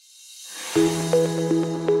Hello,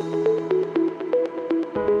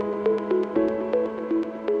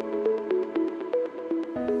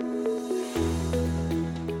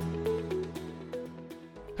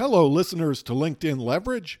 listeners to LinkedIn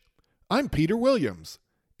Leverage. I'm Peter Williams,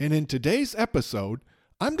 and in today's episode,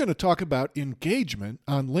 I'm going to talk about engagement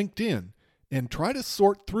on LinkedIn and try to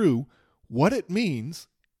sort through what it means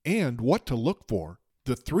and what to look for.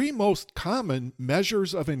 The three most common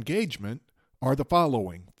measures of engagement are the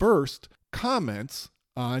following. First, comments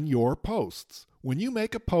on your posts. When you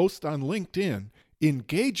make a post on LinkedIn,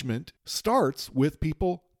 engagement starts with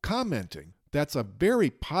people commenting. That's a very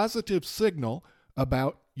positive signal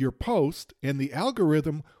about your post, and the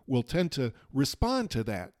algorithm will tend to respond to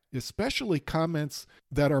that, especially comments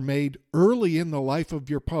that are made early in the life of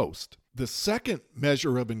your post. The second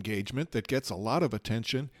measure of engagement that gets a lot of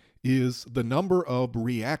attention is the number of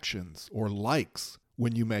reactions or likes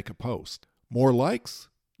when you make a post. More likes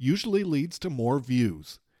usually leads to more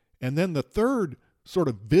views. And then the third sort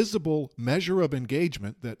of visible measure of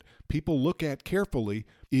engagement that people look at carefully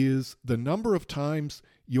is the number of times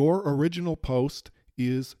your original post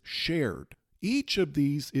is shared. Each of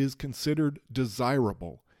these is considered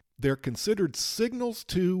desirable. They're considered signals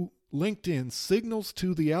to LinkedIn, signals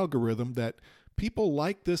to the algorithm that people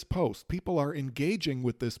like this post, people are engaging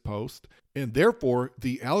with this post, and therefore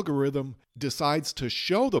the algorithm decides to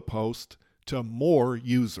show the post to more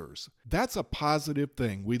users. That's a positive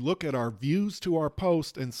thing. We look at our views to our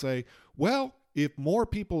post and say, well, if more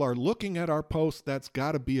people are looking at our post, that's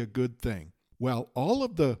got to be a good thing. Well, all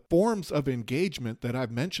of the forms of engagement that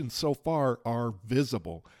I've mentioned so far are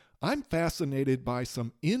visible. I'm fascinated by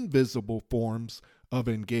some invisible forms of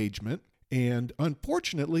engagement, and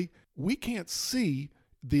unfortunately, we can't see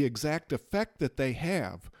the exact effect that they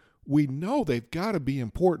have. We know they've got to be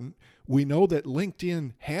important. We know that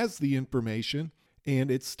LinkedIn has the information,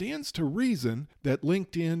 and it stands to reason that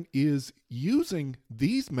LinkedIn is using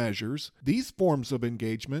these measures, these forms of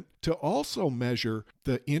engagement, to also measure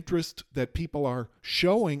the interest that people are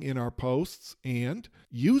showing in our posts and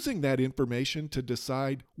using that information to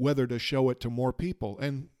decide whether to show it to more people.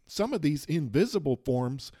 And some of these invisible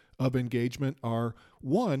forms of engagement are,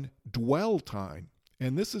 one, dwell time.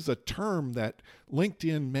 And this is a term that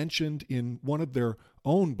LinkedIn mentioned in one of their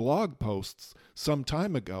own blog posts some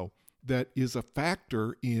time ago that is a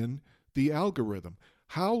factor in the algorithm.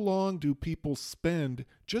 How long do people spend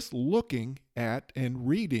just looking at and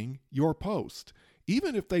reading your post?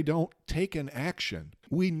 Even if they don't take an action,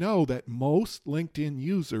 we know that most LinkedIn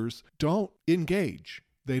users don't engage.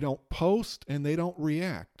 They don't post and they don't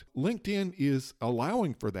react. LinkedIn is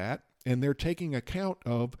allowing for that, and they're taking account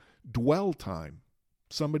of dwell time.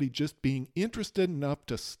 Somebody just being interested enough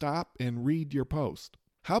to stop and read your post.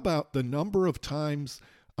 How about the number of times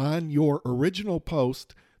on your original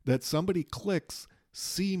post that somebody clicks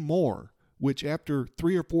see more, which after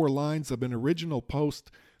 3 or 4 lines of an original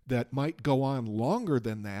post that might go on longer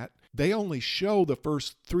than that, they only show the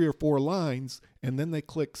first 3 or 4 lines and then they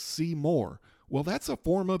click see more. Well, that's a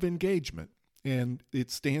form of engagement, and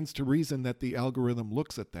it stands to reason that the algorithm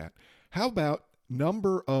looks at that. How about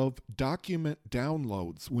number of document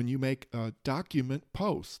downloads when you make a document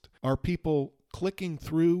post? Are people clicking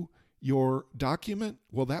through your document?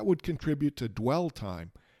 Well, that would contribute to dwell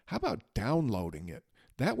time. How about downloading it?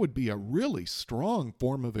 That would be a really strong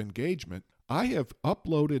form of engagement. I have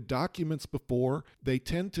uploaded documents before. They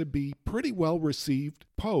tend to be pretty well received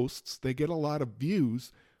posts. They get a lot of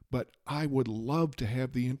views, but I would love to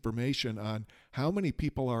have the information on how many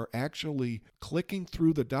people are actually clicking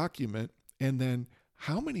through the document, and then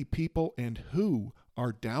how many people and who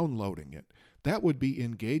are downloading it. That would be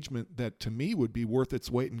engagement that to me would be worth its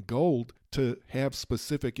weight in gold to have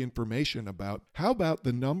specific information about. How about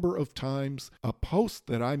the number of times a post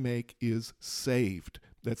that I make is saved?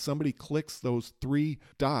 That somebody clicks those 3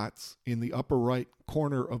 dots in the upper right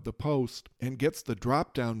corner of the post and gets the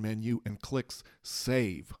drop-down menu and clicks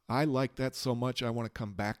save. I like that so much I want to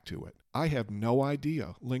come back to it. I have no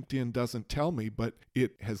idea. LinkedIn doesn't tell me, but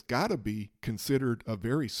it has got to be considered a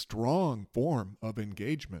very strong form of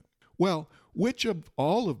engagement. Well, which of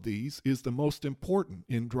all of these is the most important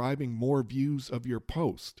in driving more views of your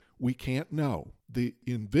post? We can't know. The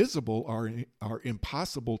invisible are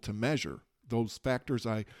impossible to measure. Those factors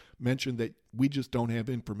I mentioned that we just don't have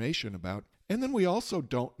information about. And then we also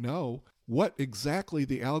don't know what exactly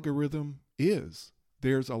the algorithm is.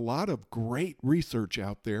 There's a lot of great research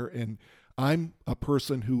out there, and I'm a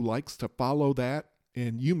person who likes to follow that,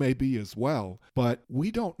 and you may be as well. But we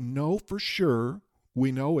don't know for sure.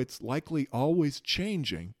 We know it's likely always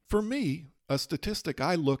changing. For me, a statistic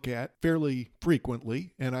I look at fairly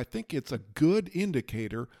frequently, and I think it's a good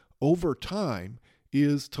indicator over time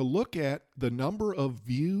is to look at the number of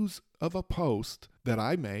views of a post that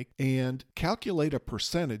I make and calculate a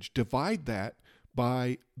percentage, divide that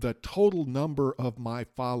by the total number of my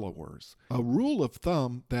followers. A rule of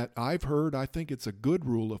thumb that I've heard, I think it's a good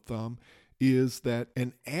rule of thumb, is that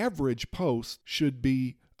an average post should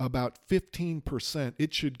be about 15%.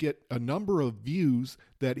 It should get a number of views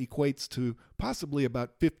that equates to possibly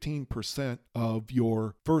about 15% of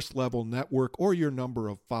your first level network or your number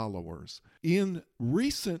of followers. In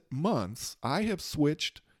recent months, I have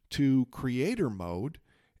switched to creator mode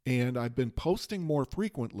and I've been posting more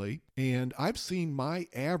frequently, and I've seen my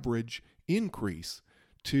average increase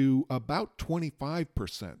to about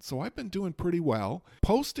 25%. So I've been doing pretty well.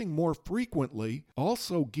 Posting more frequently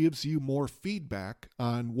also gives you more feedback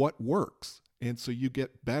on what works, and so you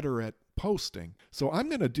get better at posting. So I'm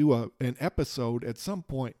going to do an episode at some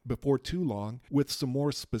point before too long with some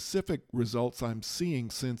more specific results I'm seeing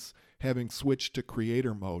since having switched to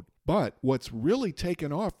creator mode. But what's really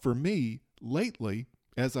taken off for me lately,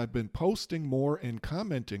 as I've been posting more and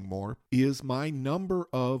commenting more, is my number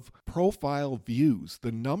of profile views,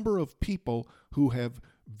 the number of people who have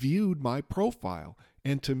viewed my profile.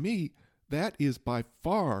 And to me, that is by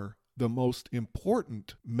far the most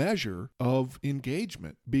important measure of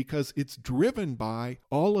engagement because it's driven by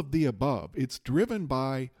all of the above. It's driven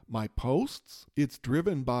by my posts. It's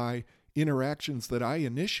driven by interactions that I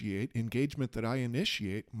initiate, engagement that I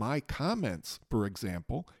initiate, my comments, for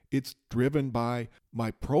example. It's driven by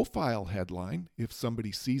my profile headline. If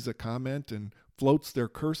somebody sees a comment and floats their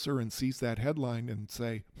cursor and sees that headline and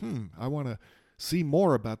say, I want to see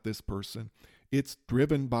more about this person. It's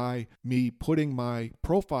driven by me putting my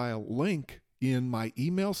profile link in my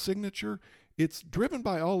email signature. It's driven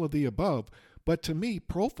by all of the above. But to me,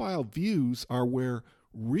 profile views are where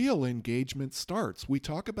real engagement starts. We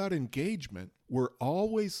talk about engagement. We're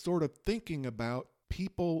always sort of thinking about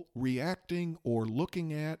people reacting or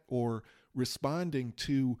looking at or responding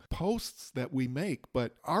to posts that we make.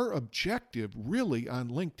 But our objective really on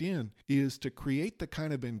LinkedIn is to create the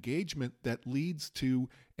kind of engagement that leads to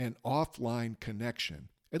an offline connection.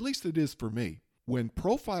 At least it is for me. When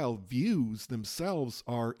profile views themselves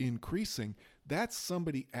are increasing, that's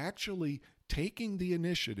somebody actually taking the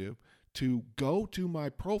initiative to go to my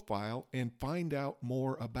profile and find out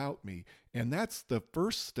more about me. And that's the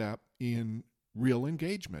first step in real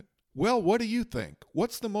engagement. Well, what do you think?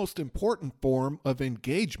 What's the most important form of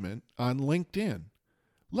engagement on LinkedIn?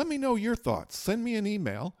 Let me know your thoughts. Send me an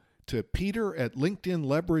email to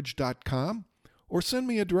peter@linkedinleverage.com or send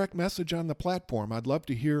me a direct message on the platform. I'd love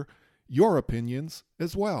to hear your opinions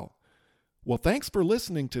as well. Well, thanks for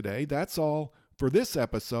listening today. That's all for this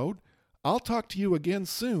episode. I'll talk to you again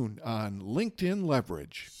soon on LinkedIn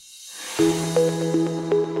Leverage.